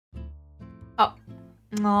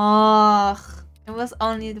Oh, it was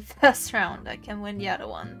only the first round. I can win the other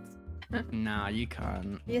ones. Nah, you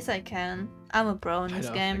can't. Yes, I can. I'm a pro in I this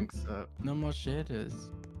don't game. think so. No more shaders.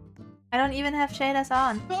 I don't even have shaders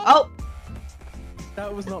on. Oh!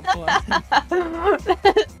 That was not planned.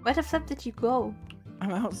 Where the flip did you go?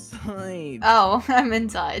 I'm outside. Oh, I'm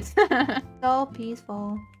inside. So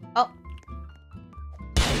peaceful. Oh.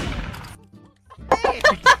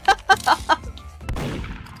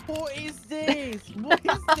 What is this? What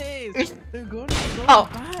is this? They're going so Oh.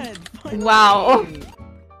 bad. Wow. Finally.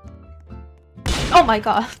 Oh my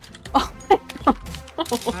god. Oh my god.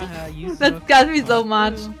 You That suck. got me so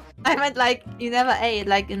much. I meant like you never ate,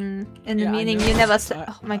 like in the Yeah, I meaning know. you never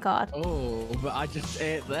oh my god. Oh, but I just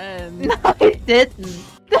ate then. No, I didn't.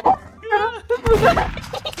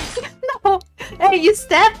 No. Hey, you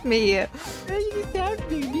stabbed me. You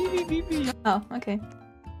stabbed me. Beep. Oh, okay.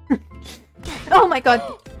 Oh my god.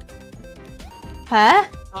 Huh?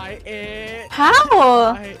 I ate.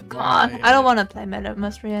 How? I God, I don't want to play Murder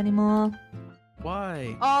Mystery anymore.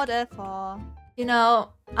 Why? Oh, therefore. You know,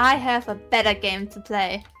 I have a better game to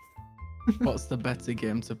play. What's the better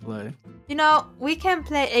game to play? You know, we can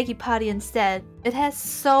play EGGY Party instead. It has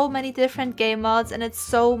so many different game modes and it's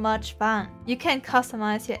so much fun. You can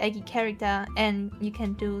customize your EGGY character and you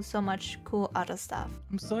can do so much cool other stuff.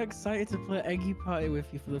 I'm so excited to play EGGY Party with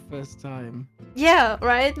you for the first time. Yeah,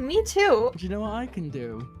 right? Me too. Do you know what I can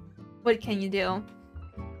do? What can you do?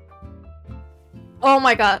 Oh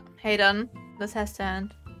my god, Hayden, this has to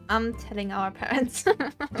end. I'm telling our parents. Do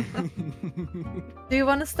you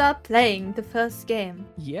want to start playing the first game?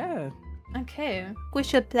 Yeah. Okay, we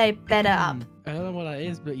should play Better Up. I don't know what that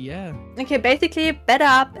is, but yeah. Okay, basically, Better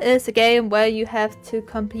Up is a game where you have to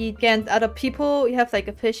compete against other people. You have like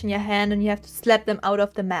a fish in your hand and you have to slap them out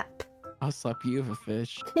of the map. I'll slap you with a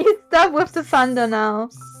fish. You stop with the thunder now.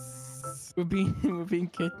 We're being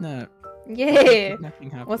kidnapped. Yeah. Nothing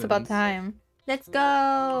happens. What's about time? Let's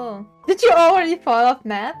go. Did you already fall off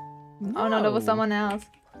map? No. Oh no, that was someone else.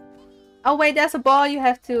 Oh wait, there's a ball you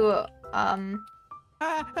have to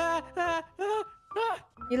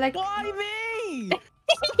you like Why me?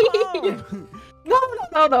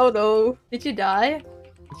 No. Did you die?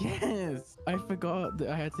 Yes, I forgot that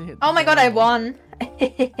I had to hit. Oh my god, I won.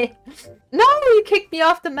 No, you kicked me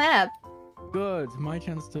off the map. Good, my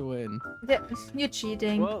chance to win. Yeah, you're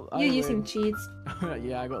cheating. Well, I You're using win. cheats.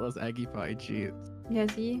 Yeah, I got those EGGY Party cheats. Yeah,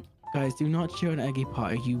 see? Guys, do not cheer on EGGY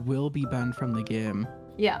Party. You will be banned from the game.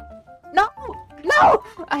 Yeah. No! No!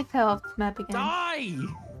 I fell off the map again. Die!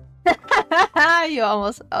 You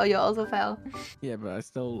almost. Oh, you also fell. Yeah, but I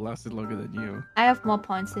still lasted longer than you. I have more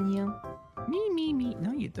points than you. Me.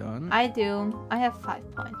 No, you don't. I do. I have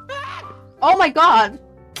 5 points. Oh my god!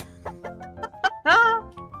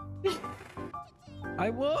 I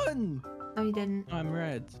won! No, you didn't. I'm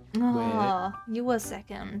red. Oh, you were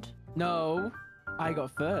second. No, I got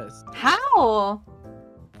first. How?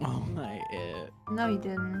 Oh my it. No, you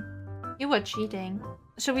didn't. You were cheating.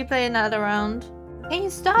 Should we play another round? Can you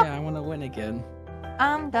stop? Yeah, I want to win again.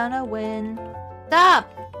 I'm gonna win. Stop!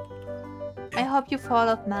 I hope you fall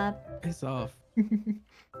off map. Piss off.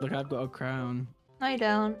 Look, I've got a crown. No, you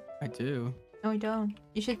don't. I do. No, you don't.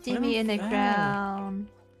 You should see It's me in the unfair. crown.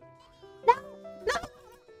 No!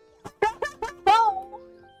 No!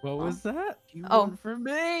 What was that? You Oh. won for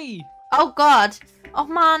me! Oh god! Oh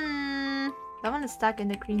man! Someone is stuck in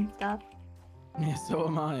the green stuff. Yeah, so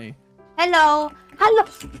am I. Hello! Hello!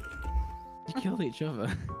 You killed each other.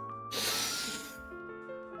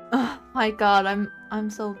 Oh my god, I'm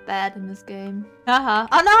so bad in this game. Haha.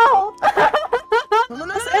 Oh no! No,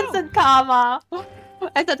 no, It's no! instant karma!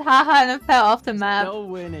 I said haha and it fell off the map. Still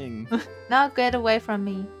winning. Now get away from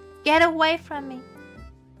me. Get away from me.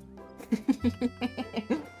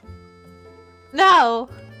 No!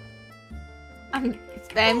 I'm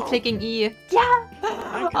spam clicking E. Yeah!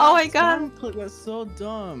 I Oh my can't god. click, that's so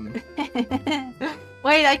dumb.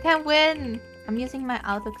 Wait, I can't win. I'm using my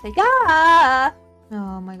auto click. Ah!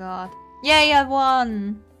 Oh my god. Yay, I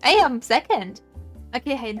won. Hey, I'm second.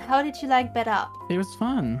 Okay, Hayden, how did you like Bet Up? It was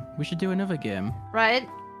fun. We should do another game. Right?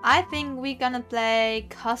 I think we're gonna play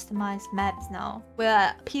customized maps now,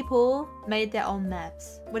 where people made their own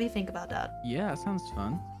maps. What do you think about that? Yeah, that sounds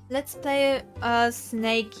fun. Let's play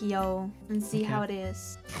Snake.io and see Okay. how it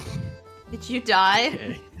is. Did you die?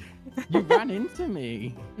 Okay. You ran into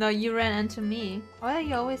me. No, you ran into me. Why are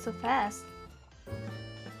you always so fast?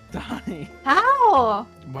 Die. How?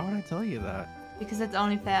 Why would I tell you that? Because it's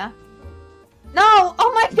only fair. No!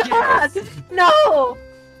 Oh my god! Yes! No!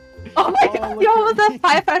 Oh my Oh, god, look you at almost me.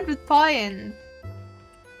 have 500 points!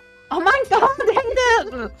 Oh my god,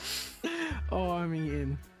 Hayden! Oh, I'm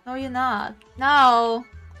eating. No, you're not. No.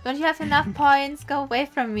 Don't you have enough points? Go away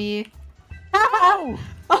from me. Oh!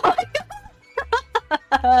 Oh my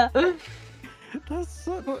god. That's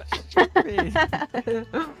so stupid.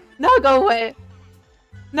 No, go away.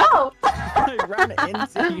 No. I ran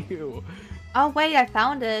into you. Oh wait, I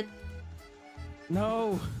found it.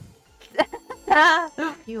 No.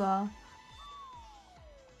 You are.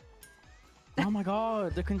 Oh my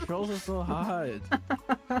god, the controls are so hard.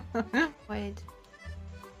 Wait.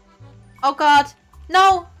 Oh god.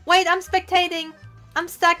 No! Wait, I'm spectating. I'm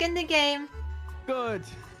stuck in the game. Good.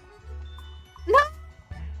 No!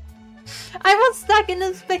 I was stuck in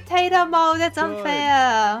the spectator mode. That's Good.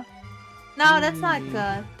 unfair. No, that's not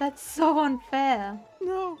good. That's so unfair.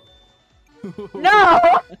 No. No!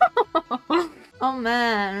 Oh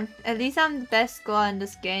man. At least I'm the best scorer in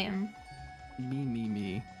this game. Me.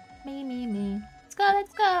 Me. Let's go,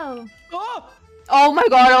 let's go. Oh! Oh my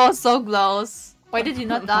god, I was so close. Why did you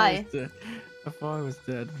not die? I thought I was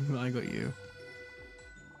dead. I got you.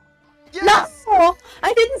 Yes! No!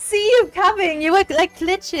 I didn't see you coming. You were like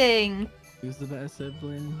glitching. Who's the better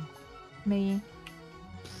sibling? Me.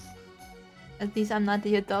 At least I'm not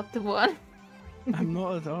the adopted one. I'm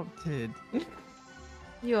not adopted.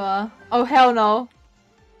 You are. Oh hell no.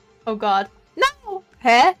 Oh god. No!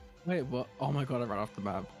 Huh? Wait, what? Oh my god, I ran off the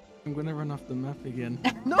map. I'm gonna run off the map again.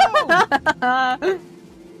 No!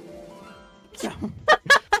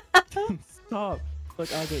 Stop.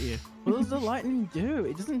 Look, I'll get you. What does the lightning do?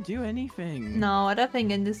 It doesn't do anything. No, I don't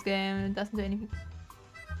think in this game it doesn't do anything.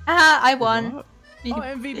 Ah, I won. What? Oh,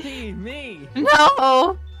 MVP! Me!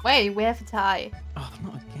 No! Wait, we have a tie. Oh,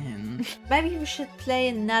 not again. Maybe we should play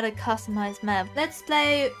another customized map. Let's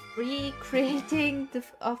play recreating the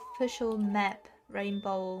official map.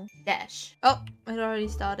 Rainbow Dash. Oh, it already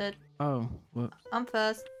started. Oh, whoops. I'm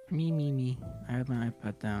first. Me. I had my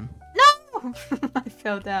iPad down. No! I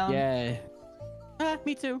fell down. Yeah. Ah,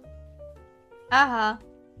 me too. Aha.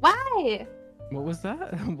 Why? What was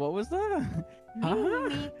that? What was that?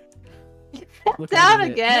 Me. Look Down at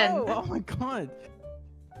it. again. No, oh my god.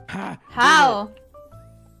 Ha, How?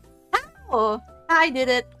 How? I did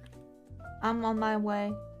it. I'm on my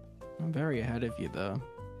way. I'm very ahead of you though.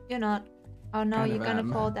 You're not. Oh no, Kind you're of gonna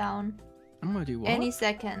am. fall down. I'm gonna do what? Any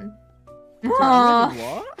second. I'm gonna do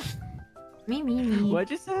what? Me.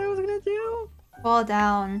 What'd you say I was gonna do? Fall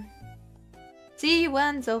down. See, you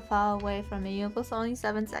went so far away from me. It was only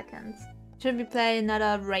 7 seconds. Should we play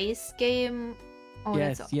another race game? Oh,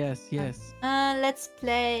 yes. let's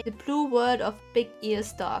play the Blue World of Big Ear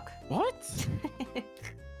Stock. What?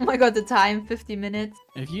 Oh my god, the time, 50 minutes.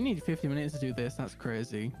 If you need 50 minutes to do this, that's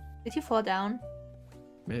crazy. Did you fall down?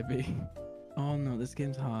 Maybe. Oh no, this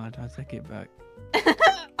game's hard. I'll take it back.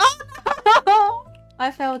 Oh no!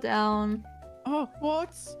 I fell down. Oh,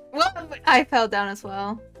 what? What? I fell down as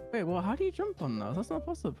well. Wait, well, how do you jump on those? That's not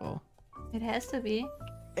possible. It has to be.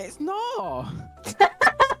 It's not!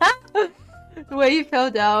 The way you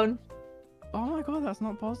fell down. Oh my god, that's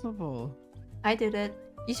not possible. I did it.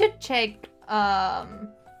 You should check, who I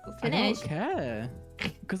finished. don't care.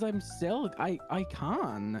 Because I'm still... I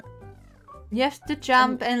can't. You have to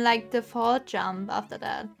jump and like the fall jump after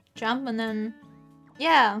that. Jump and then...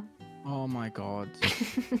 Yeah. Oh my god.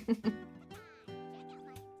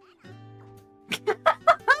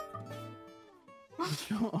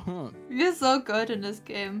 Shut up. You're so good in this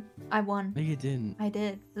game. I won. No, you didn't. I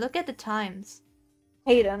did. Look at the times.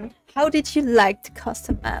 Hayden, how did you like the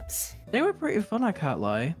custom maps? They were pretty fun, I can't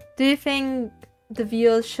lie. Do you think the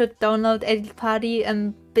viewers should download EGGY Party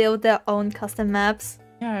and build their own custom maps?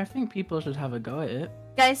 Yeah, I think people should have a go at it.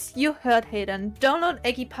 Guys, you heard Hayden. Download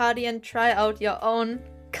EGGY Party and try out your own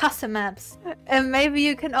custom maps. And maybe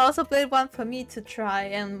you can also build one for me to try,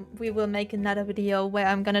 and we will make another video where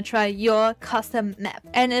I'm gonna try your custom map.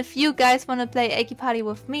 And if you guys wanna play EGGY Party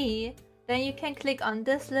with me, then you can click on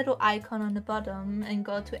this little icon on the bottom and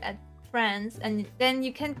go to add friends, and then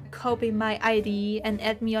you can copy my ID and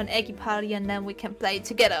add me on EGGY Party, and then we can play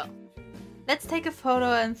together. Let's take a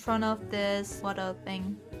photo in front of this water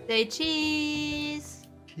thing. Say cheese!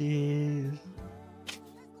 Cheese.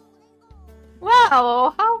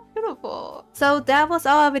 Wow, how beautiful! So that was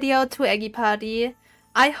our video to EGGY Party.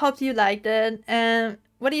 I hope you liked it. And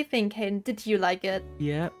what do you think, Hayden? Did you like it?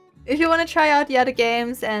 Yeah. If you want to try out the other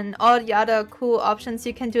games and all the other cool options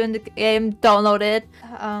you can do in the game, download it.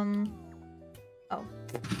 Oh.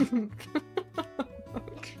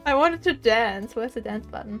 I wanted to dance. Where's the dance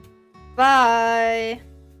button? Bye!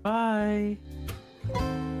 Bye.